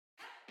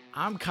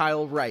I'm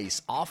Kyle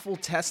Rice, awful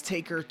test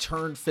taker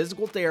turned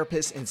physical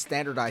therapist and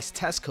standardized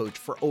test coach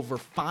for over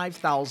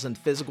 5,000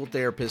 physical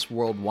therapists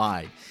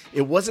worldwide.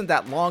 It wasn't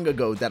that long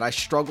ago that I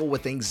struggled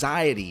with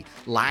anxiety,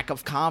 lack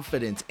of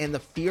confidence, and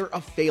the fear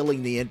of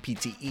failing the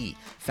NPTE.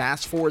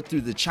 Fast forward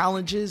through the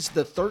challenges,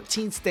 the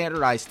 13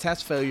 standardized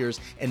test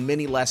failures, and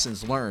many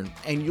lessons learned,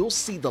 and you'll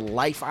see the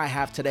life I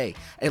have today,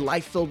 a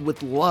life filled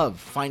with love,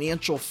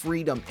 financial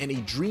freedom, and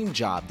a dream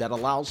job that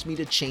allows me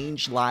to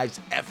change lives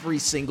every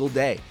single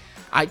day.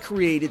 I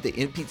created the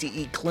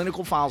NPTE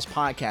Clinical Files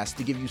podcast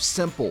to give you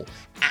simple,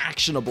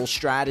 actionable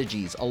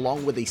strategies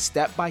along with a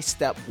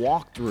step-by-step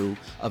walkthrough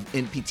of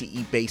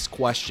NPTE-based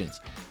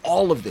questions.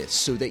 All of this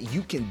so that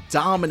you can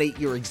dominate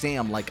your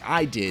exam like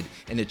I did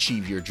and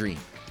achieve your dream.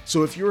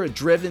 So if you're a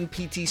driven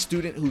PT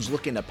student who's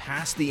looking to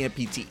pass the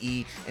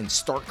NPTE and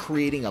start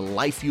creating a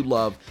life you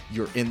love,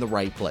 you're in the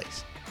right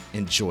place.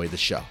 Enjoy the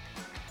show.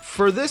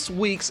 For this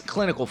week's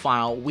clinical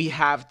file, we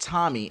have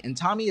Tommy, and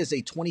Tommy is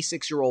a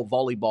 26-year-old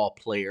volleyball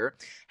player,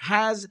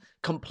 has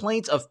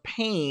complaints of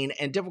pain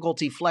and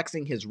difficulty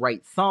flexing his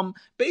right thumb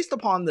based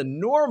upon the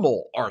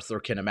normal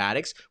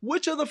arthrokinematics.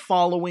 Which of the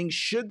following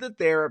should the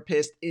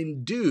therapist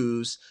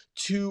induce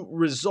to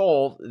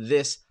resolve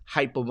this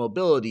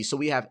hypomobility? So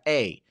we have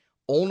A,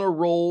 ulnar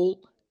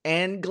roll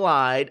and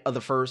glide of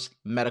the first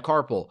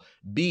metacarpal.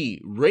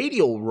 B,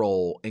 radial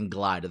roll and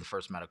glide of the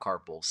first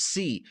metacarpal.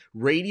 C,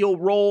 radial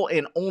roll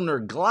and ulnar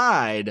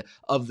glide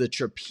of the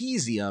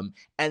trapezium.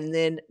 And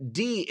then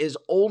D is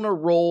ulnar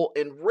roll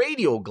and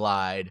radial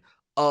glide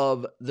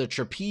of the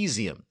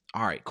trapezium.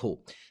 All right,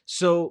 cool.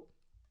 So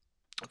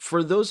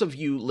for those of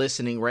you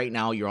listening right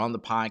now, you're on the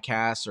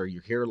podcast or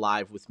you're here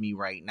live with me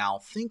right now,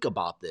 think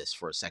about this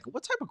for a second.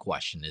 What type of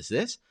question is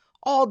this?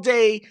 All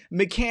day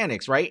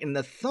mechanics, right? And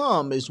the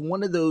thumb is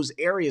one of those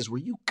areas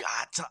where you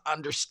got to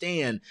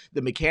understand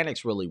the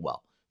mechanics really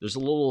well. There's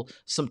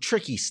some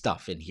tricky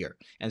stuff in here.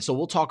 And so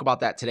we'll talk about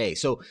that today.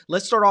 So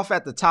let's start off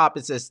at the top.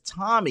 It says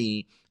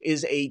Tommy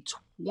is a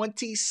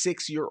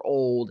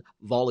 26-year-old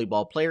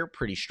volleyball player.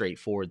 Pretty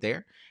straightforward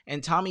there.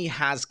 And Tommy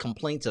has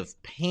complaints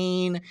of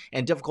pain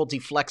and difficulty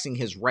flexing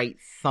his right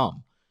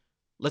thumb.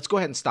 Let's go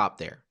ahead and stop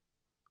there.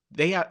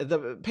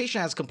 The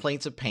patient has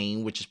complaints of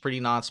pain, which is pretty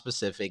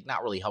non-specific,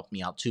 not really helping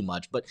me out too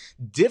much, but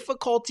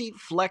difficulty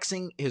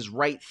flexing his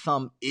right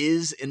thumb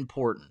is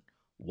important.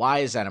 Why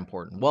is that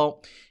important?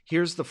 Well,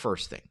 here's the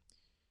first thing.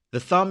 The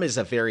thumb is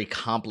a very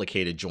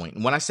complicated joint.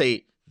 And when I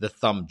say the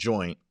thumb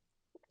joint,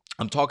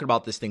 I'm talking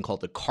about this thing called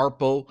the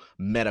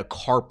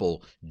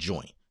carpometacarpal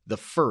joint. The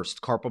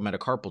first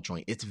carpometacarpal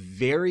joint. It's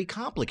very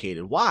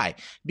complicated. Why?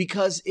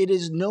 Because it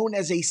is known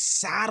as a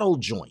saddle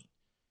joint.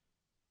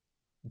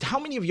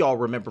 How many of y'all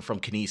remember from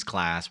Kines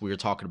class, we were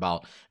talking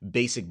about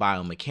basic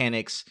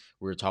biomechanics,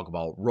 we were talking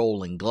about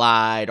roll and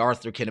glide,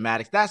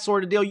 arthrokinematics, that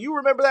sort of deal. You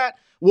remember that?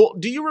 Well,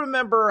 do you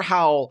remember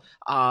how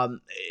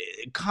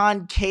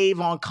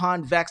concave on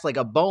convex, like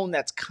a bone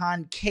that's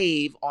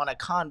concave on a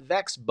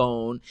convex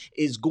bone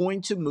is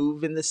going to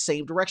move in the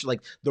same direction?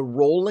 Like the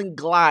roll and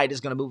glide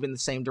is going to move in the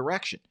same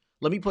direction.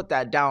 Let me put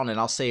that down and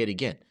I'll say it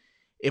again.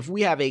 If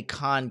we have a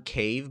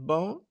concave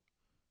bone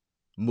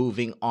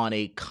moving on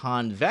a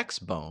convex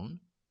bone,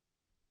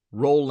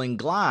 roll and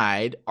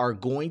glide are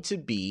going to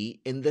be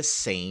in the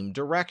same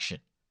direction.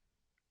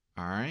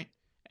 All right.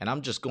 And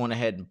I'm just going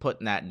ahead and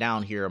putting that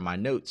down here in my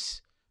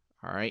notes.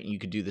 All right. And you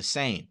could do the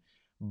same.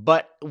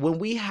 But when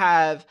we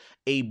have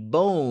a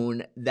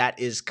bone that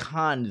is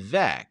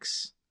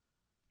convex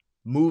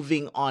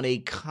moving on a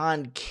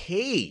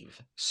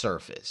concave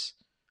surface,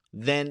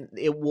 then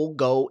it will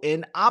go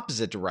in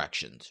opposite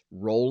directions.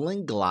 Roll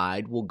and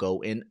glide will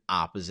go in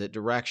opposite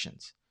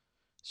directions.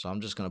 So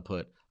I'm just going to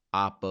put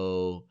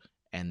oppo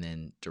and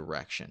then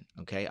direction,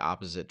 okay?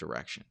 Opposite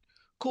direction.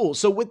 Cool.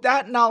 So with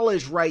that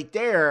knowledge right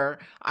there,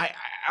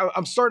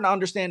 I'm starting to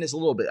understand this a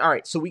little bit. All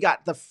right, so we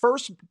got the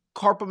first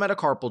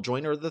carpometacarpal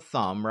joint, or the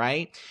thumb,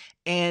 right?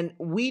 And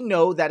we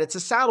know that it's a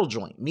saddle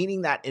joint,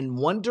 meaning that in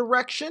one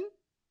direction,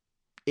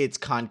 it's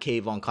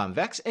concave on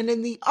convex, and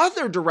in the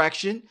other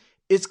direction,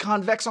 it's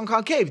convex on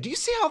concave. Do you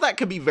see how that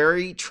could be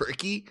very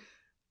tricky?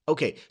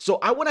 Okay, so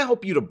I want to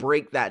help you to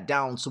break that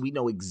down so we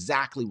know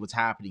exactly what's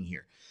happening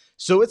here.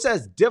 So it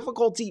says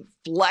difficulty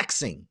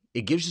flexing.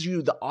 It gives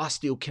you the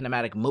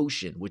osteokinematic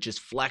motion, which is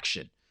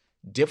flexion.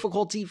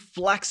 Difficulty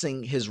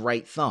flexing his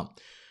right thumb.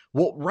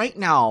 Well, right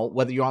now,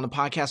 whether you're on the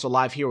podcast or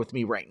live here with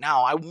me right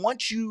now, I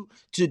want you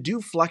to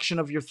do flexion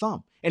of your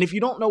thumb. And if you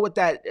don't know what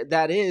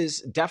that is,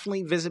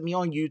 definitely visit me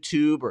on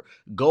YouTube or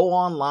go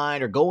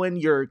online or go in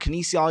your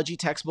kinesiology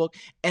textbook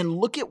and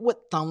look at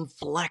what thumb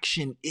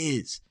flexion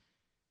is.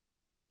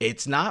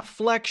 It's not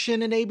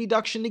flexion and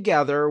abduction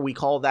together. We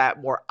call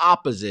that more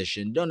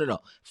opposition. No.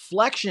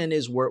 Flexion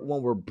is when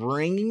we're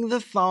bringing the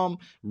thumb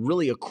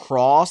really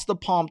across the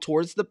palm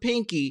towards the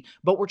pinky,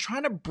 but we're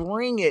trying to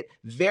bring it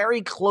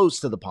very close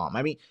to the palm.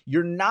 I mean,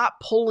 you're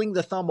not pulling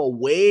the thumb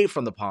away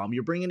from the palm.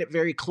 You're bringing it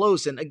very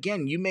close. And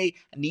again, you may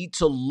need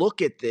to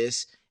look at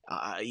this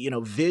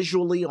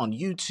visually on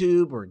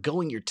YouTube or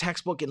go in your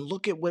textbook and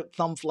look at what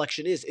thumb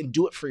flexion is and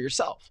do it for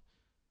yourself.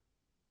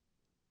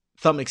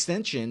 Thumb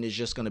extension is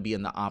just going to be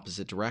in the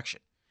opposite direction.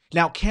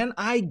 Now, can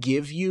I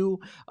give you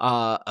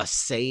a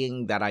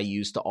saying that I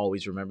use to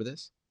always remember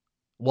this?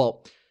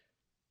 Well,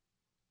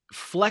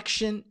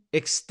 flexion,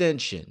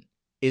 extension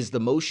is the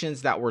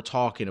motions that we're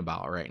talking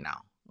about right now,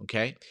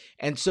 okay?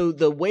 And so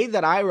the way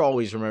that I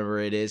always remember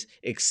it is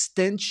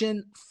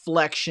extension,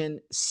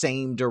 flexion,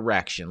 same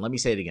direction. Let me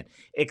say it again.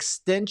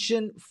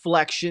 Extension,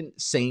 flexion,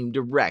 same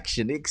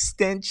direction.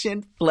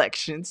 Extension,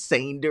 flexion,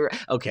 same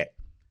direction. Okay.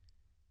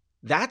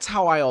 That's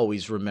how I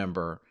always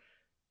remember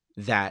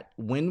that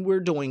when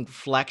we're doing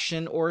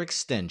flexion or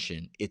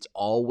extension, it's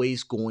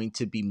always going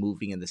to be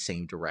moving in the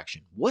same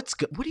direction. What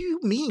do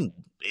you mean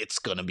it's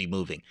going to be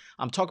moving?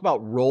 I'm talking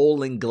about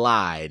roll and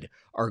glide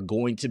are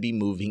going to be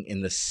moving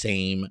in the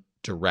same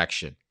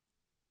direction.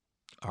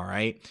 All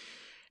right.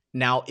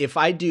 Now, if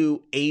I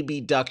do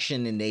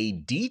abduction and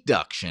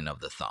adduction of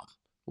the thumb,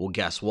 well,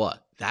 guess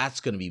what? That's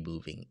going to be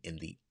moving in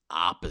the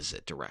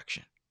opposite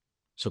direction.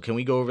 So can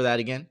we go over that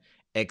again?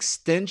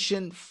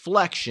 Extension,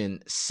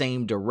 flexion,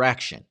 same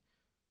direction.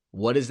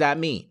 What does that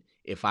mean?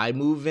 If I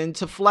move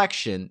into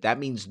flexion, that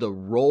means the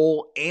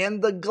roll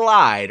and the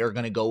glide are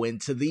going to go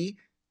into the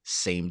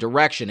same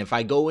direction. If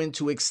I go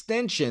into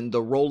extension,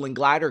 the roll and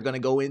glide are going to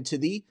go into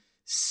the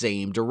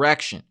same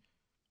direction.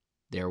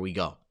 There we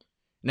go.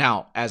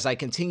 Now, as I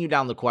continue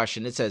down the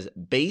question, it says,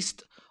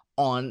 based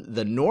on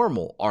the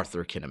normal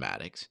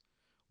arthrokinematics,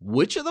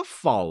 which of the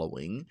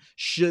following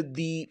should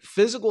the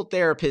physical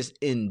therapist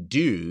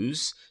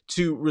induce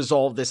to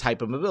resolve this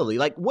hypermobility?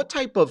 Like, what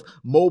type of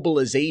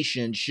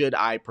mobilization should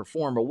I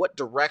perform, or what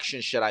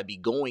direction should I be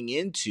going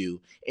into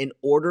in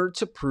order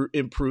to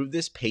improve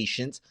this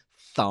patient's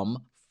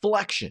thumb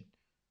flexion?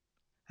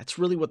 That's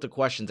really what the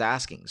question's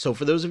asking. So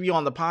for those of you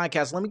on the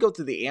podcast, let me go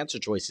through the answer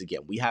choices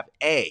again. We have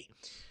A,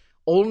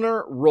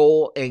 ulnar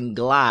roll and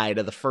glide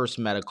of the first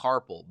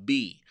metacarpal.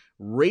 B,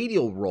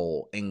 radial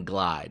roll and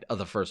glide of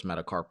the first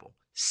metacarpal.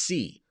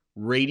 C,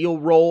 radial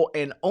roll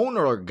and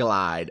ulnar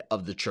glide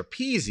of the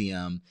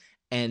trapezium.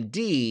 And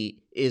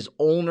D is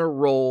ulnar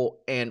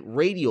roll and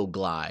radial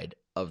glide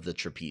of the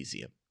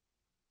trapezium.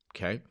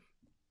 Okay,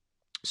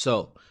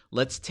 so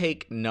let's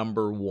take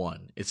number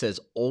one. It says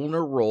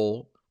ulnar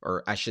roll,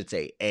 or I should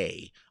say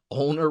A,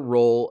 ulnar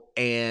roll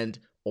and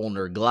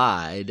ulnar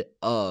glide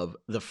of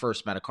the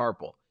first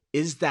metacarpal.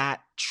 Is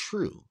that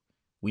true?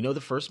 We know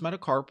the first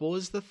metacarpal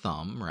is the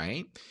thumb,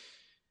 right?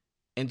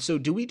 And so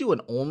do we do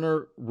an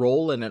ulnar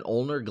roll and an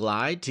ulnar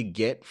glide to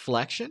get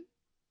flexion?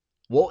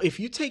 Well, if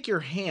you take your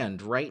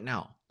hand right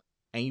now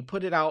and you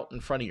put it out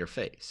in front of your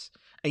face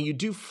and you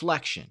do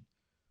flexion,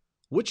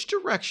 which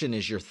direction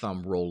is your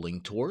thumb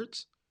rolling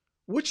towards?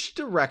 Which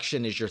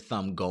direction is your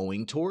thumb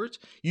going towards?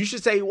 You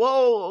should say,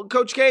 whoa,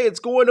 Coach K,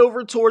 it's going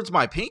over towards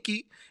my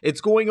pinky.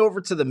 It's going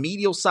over to the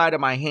medial side of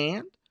my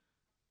hand.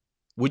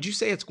 Would you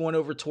say it's going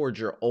over towards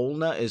your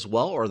ulna as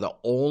well, or the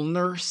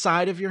ulnar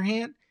side of your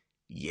hand?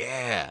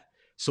 Yeah.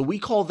 So we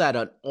call that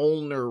an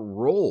ulnar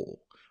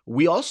roll.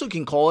 We also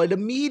can call it a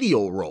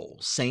medial roll.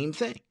 Same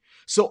thing.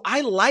 So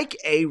I like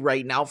A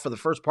right now for the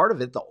first part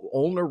of it. The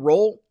ulnar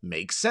roll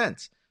makes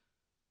sense.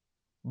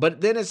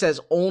 But then it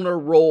says ulnar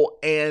roll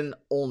and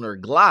ulnar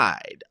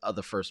glide of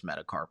the first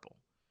metacarpal.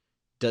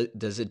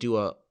 Does it do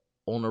a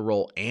ulnar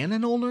roll and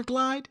an ulnar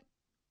glide?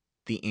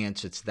 The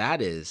answer to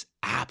that is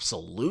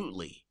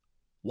absolutely.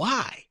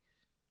 Why?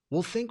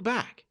 Well, think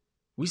back.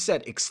 We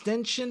said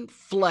extension,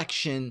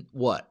 flexion,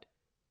 what?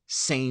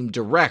 Same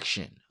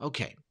direction.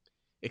 Okay.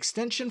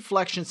 Extension,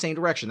 flexion, same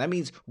direction. That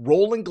means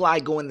roll and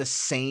glide go in the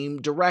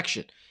same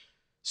direction.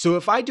 So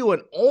if I do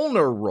an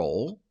ulnar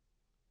roll,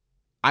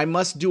 I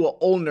must do an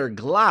ulnar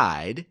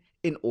glide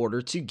in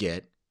order to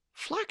get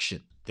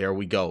flexion. There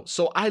we go.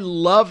 So I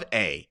love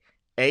A.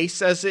 A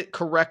says it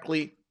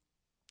correctly.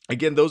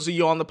 Again, those of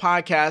you on the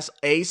podcast,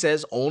 A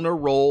says ulnar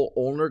roll,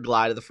 ulnar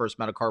glide of the first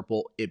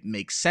metacarpal. It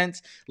makes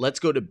sense. Let's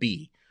go to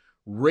B.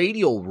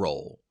 Radial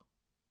roll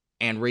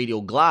and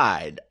radial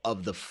glide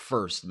of the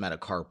first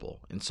metacarpal.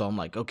 And so I'm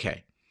like,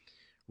 okay,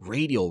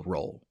 radial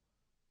roll.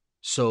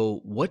 So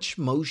which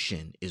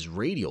motion is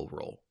radial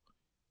roll?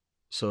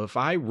 So if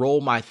I roll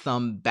my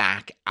thumb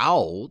back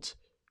out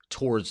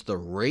towards the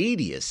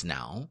radius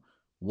now,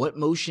 what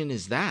motion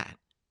is that?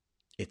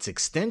 It's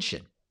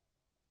extension.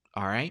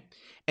 All right.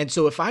 And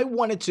so if I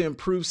wanted to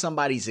improve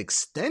somebody's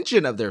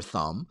extension of their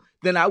thumb,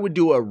 then I would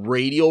do a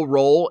radial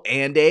roll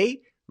and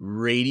a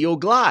radial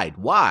glide.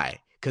 Why?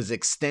 Because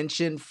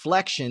extension,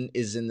 flexion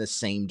is in the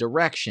same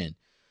direction.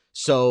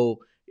 So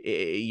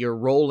your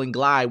roll and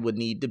glide would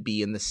need to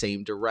be in the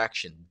same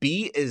direction.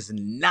 B is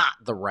not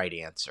the right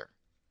answer,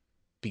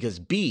 because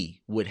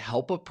B would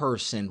help a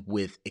person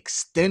with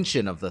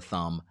extension of the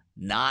thumb,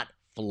 not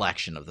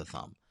flexion of the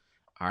thumb.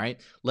 All right.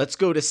 Let's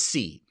go to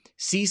C.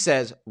 C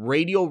says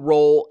radial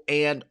roll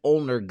and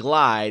ulnar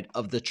glide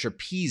of the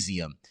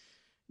trapezium.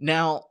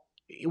 Now,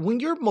 when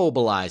you're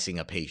mobilizing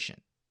a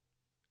patient,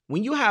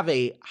 when you have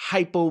a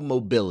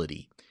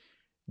hypomobility,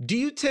 do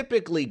you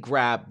typically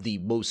grab the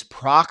most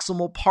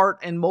proximal part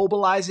and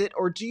mobilize it,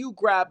 or do you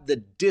grab the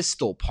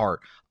distal part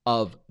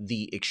of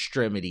the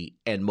extremity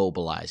and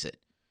mobilize it?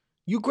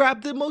 You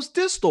grab the most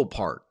distal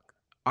part.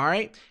 All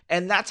right.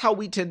 And that's how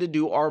we tend to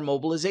do our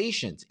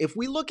mobilizations. If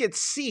we look at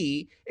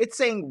C, it's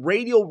saying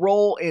radial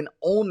roll and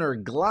ulnar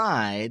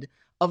glide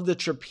of the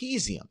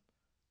trapezium.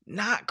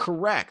 Not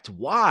correct.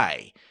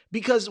 Why?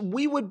 Because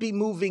we would be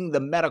moving the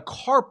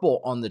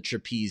metacarpal on the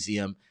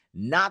trapezium,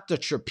 not the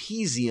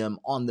trapezium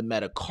on the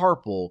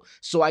metacarpal.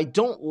 So I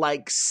don't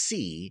like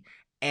C.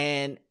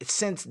 And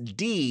since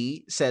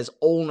D says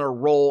ulnar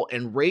roll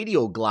and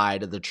radial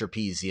glide of the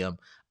trapezium,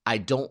 I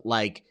don't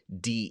like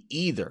D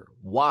either.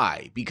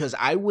 Why? Because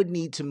I would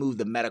need to move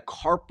the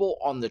metacarpal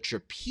on the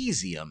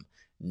trapezium,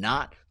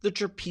 not the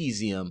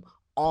trapezium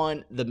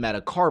on the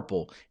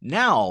metacarpal.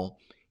 Now,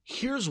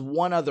 here's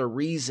one other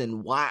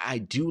reason why I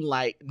do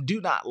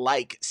not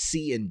like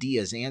C and D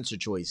as answer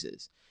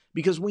choices.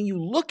 Because when you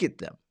look at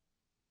them,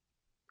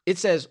 it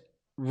says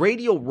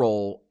radial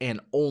roll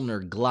and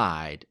ulnar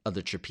glide of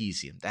the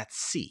trapezium. That's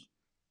C.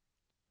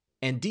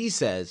 And D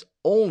says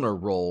ulnar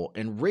roll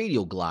and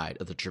radial glide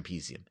of the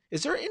trapezium.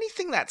 Is there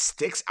anything that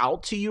sticks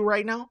out to you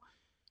right now?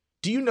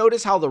 Do you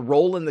notice how the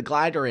roll and the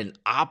glide are in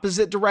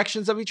opposite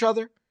directions of each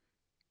other?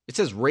 It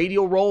says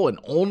radial roll and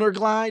ulnar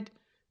glide.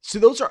 So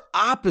those are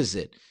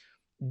opposite.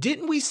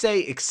 Didn't we say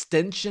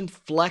extension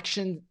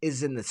flexion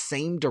is in the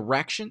same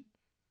direction?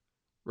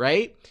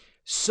 Right?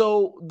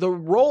 So the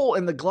roll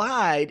and the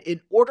glide,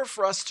 in order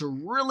for us to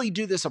really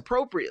do this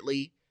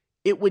appropriately,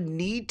 it would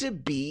need to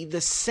be the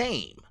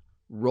same.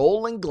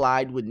 Roll and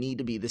glide would need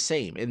to be the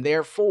same. And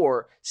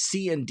therefore,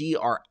 C and D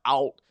are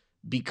out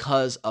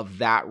because of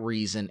that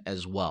reason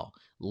as well.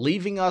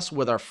 Leaving us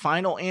with our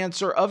final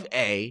answer of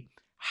A.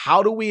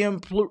 How do we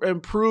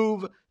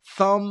improve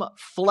thumb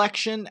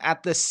flexion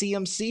at the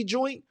CMC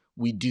joint?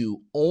 We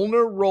do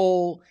ulnar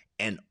roll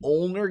and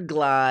ulnar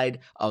glide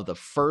of the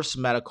first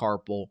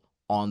metacarpal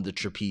on the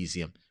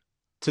trapezium.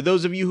 To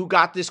those of you who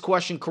got this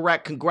question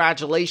correct,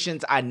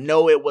 congratulations. I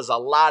know it was a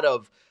lot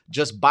of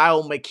just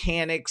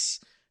biomechanics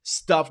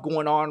stuff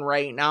going on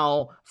right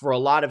now. For a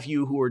lot of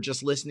you who are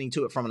just listening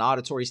to it from an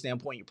auditory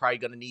standpoint, you're probably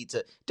going to need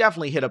to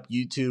definitely hit up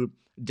YouTube,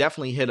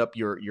 definitely hit up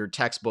your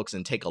textbooks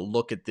and take a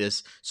look at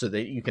this so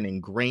that you can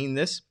ingrain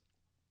this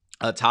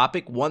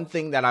topic. One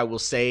thing that I will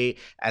say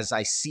as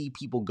I see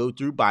people go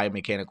through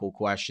biomechanical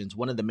questions,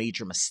 one of the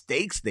major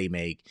mistakes they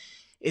make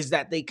is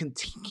that they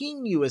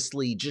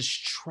continuously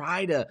just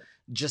try to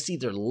just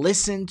either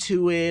listen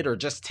to it or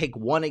just take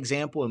one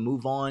example and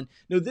move on.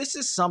 No, this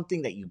is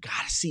something that you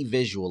got to see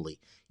visually.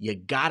 You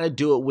got to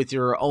do it with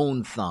your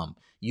own thumb.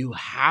 You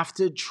have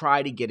to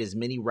try to get as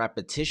many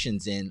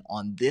repetitions in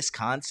on this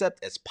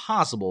concept as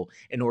possible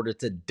in order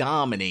to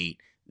dominate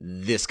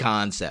this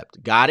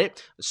concept. Got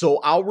it? So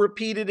I'll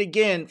repeat it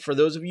again for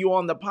those of you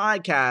on the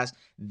podcast.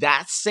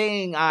 That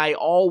saying I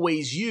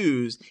always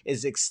use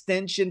is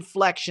extension,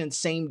 flexion,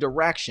 same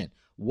direction.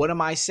 What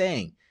am I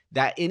saying?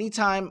 That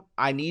anytime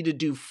I need to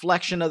do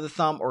flexion of the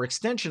thumb or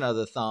extension of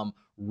the thumb,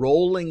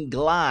 roll and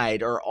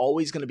glide are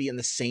always going to be in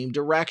the same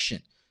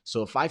direction.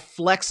 So if I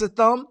flex a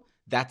thumb,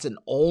 that's an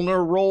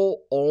ulnar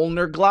roll,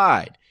 ulnar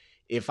glide.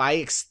 If I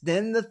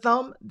extend the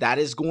thumb, that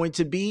is going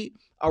to be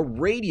a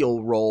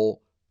radial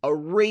roll, a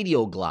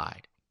radial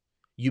glide.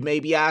 You may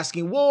be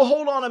asking, well,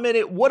 hold on a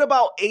minute. What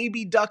about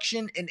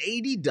abduction and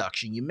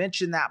adduction? You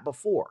mentioned that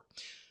before.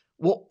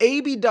 Well,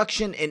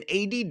 abduction and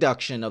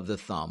adduction of the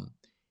thumb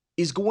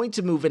is going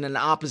to move in an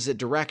opposite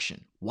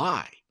direction.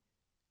 Why?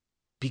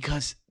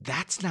 Because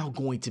that's now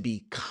going to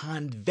be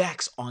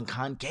convex on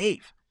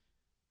concave.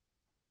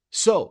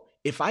 So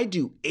if I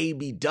do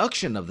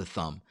abduction of the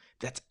thumb,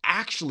 that's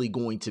actually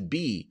going to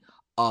be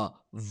a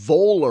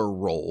volar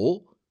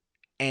roll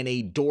and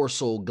a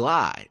dorsal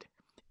glide.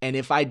 And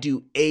if I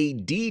do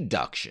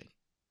adduction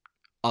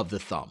of the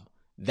thumb,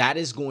 that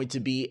is going to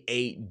be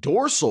a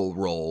dorsal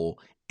roll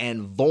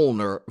and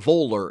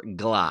volar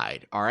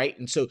glide. All right.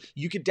 And so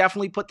you could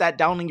definitely put that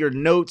down in your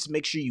notes.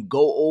 Make sure you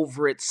go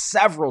over it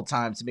several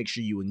times to make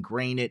sure you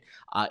ingrain it.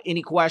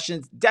 Any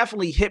questions,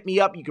 definitely hit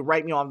me up. You can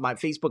write me on my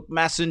Facebook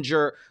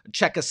Messenger.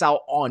 Check us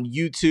out on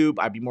YouTube.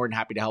 I'd be more than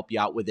happy to help you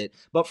out with it.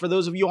 But for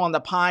those of you on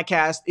the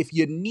podcast, if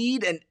you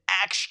need an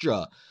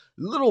extra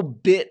little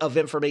bit of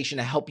information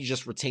to help you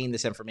just retain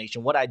this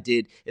information, what I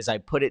did is I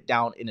put it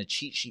down in a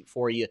cheat sheet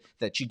for you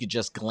that you could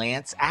just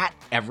glance at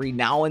every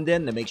now and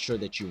then to make sure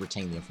that you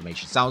retain the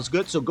information. Sounds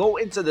good? So go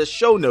into the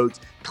show notes,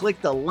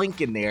 click the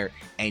link in there,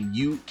 and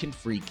you can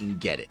freaking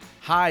get it.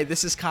 Hi,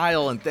 this is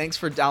Kyle, and thanks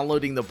for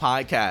downloading the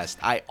podcast.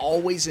 I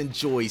always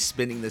enjoy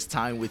spending this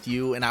time with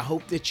you, and I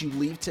hope that you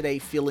leave today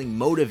feeling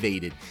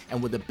motivated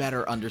and with a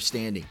better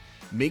understanding.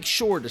 Make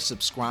sure to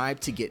subscribe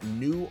to get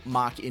new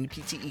mock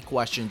NPTE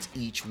questions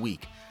each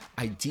week.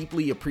 I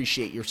deeply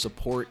appreciate your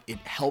support. It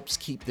helps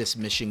keep this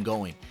mission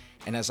going.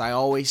 And as I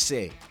always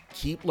say,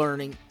 keep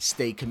learning,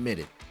 stay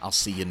committed. I'll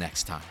see you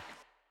next time.